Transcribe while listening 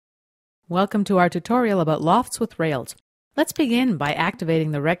Welcome to our tutorial about lofts with rails. Let's begin by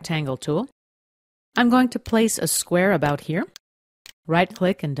activating the Rectangle tool. I'm going to place a square about here.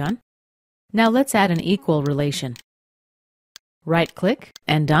 Right-click and done. Now let's add an equal relation. Right-click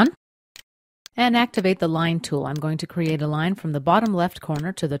and done. And activate the Line tool. I'm going to create a line from the bottom left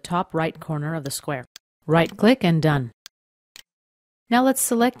corner to the top right corner of the square. Right-click and done. Now let's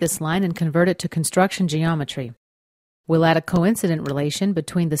select this line and convert it to construction geometry. We'll add a coincident relation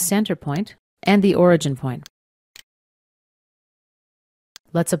between the center point and the origin point.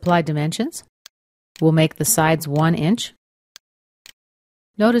 Let's apply dimensions. We'll make the sides 1 inch.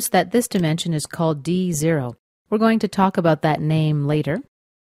 Notice that this dimension is called D0. We're going to talk about that name later.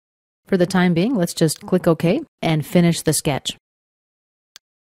 For the time being, let's just click OK and finish the sketch.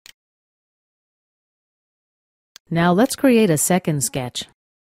 Now let's create a second sketch.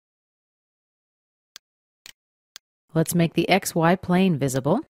 Let's make the XY plane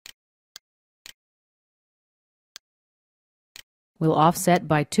visible. We'll offset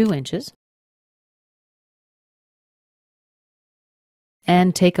by 2 inches.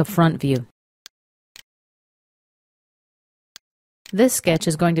 And take a front view. This sketch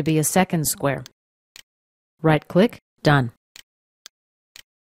is going to be a second square. Right-click, done.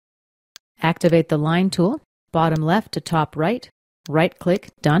 Activate the Line tool, bottom left to top right, right-click,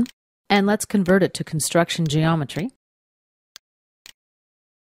 done. And let's convert it to construction geometry.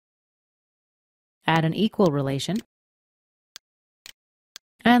 Add an equal relation.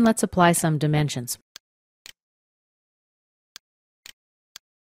 And let's apply some dimensions.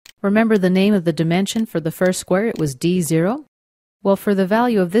 Remember the name of the dimension for the first square, it was D0. Well, for the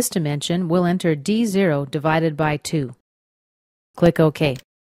value of this dimension, we'll enter D0 divided by 2. Click OK.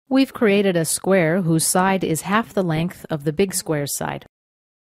 We've created a square whose side is half the length of the big square's side.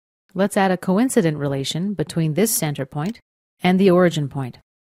 Let's add a coincident relation between this center point and the origin point.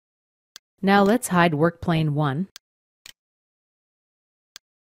 Now let's hide workplane 1.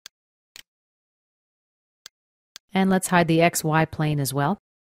 And let's hide the XY plane as well.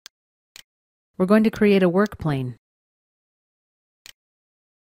 We're going to create a workplane.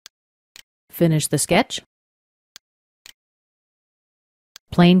 Finish the sketch.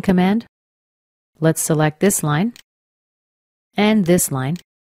 Plane command. Let's select this line and this line.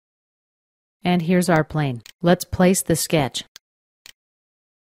 And here's our plane. Let's place the sketch.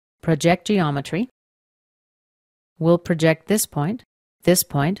 Project geometry. We'll project this point, this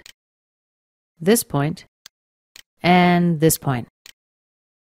point, this point, and this point.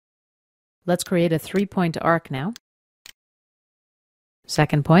 Let's create a 3-point arc now.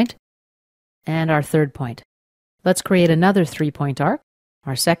 Second point, and our third point. Let's create another 3-point arc,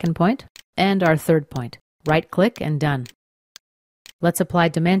 our second point, and our third point. Right-click and done. Let's apply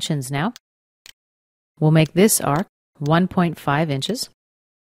dimensions now. We'll make this arc 1.5 inches.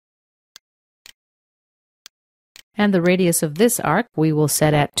 And the radius of this arc we will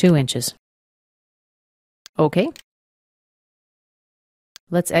set at 2 inches. OK.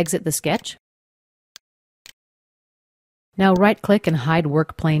 Let's exit the sketch. Now right-click and hide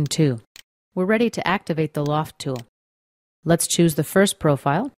workplane 2. We're ready to activate the Loft tool. Let's choose the first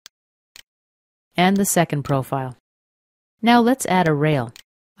profile and the second profile. Now let's add a rail.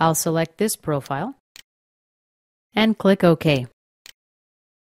 I'll select this profile and click OK.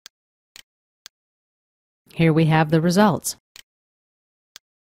 Here we have the results.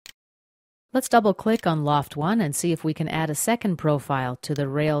 Let's double-click on Loft 1 and see if we can add a second profile to the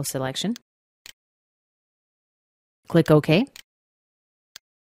rail selection. Click OK.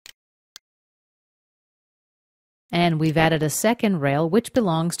 And we've added a second rail which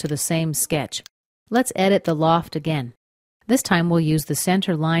belongs to the same sketch. Let's edit the loft again. This time we'll use the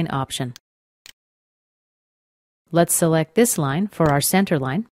center line option. Let's select this line for our center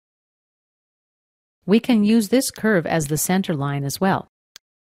line. We can use this curve as the center line as well.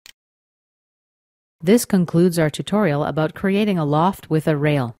 This concludes our tutorial about creating a loft with a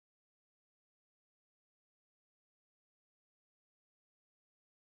rail.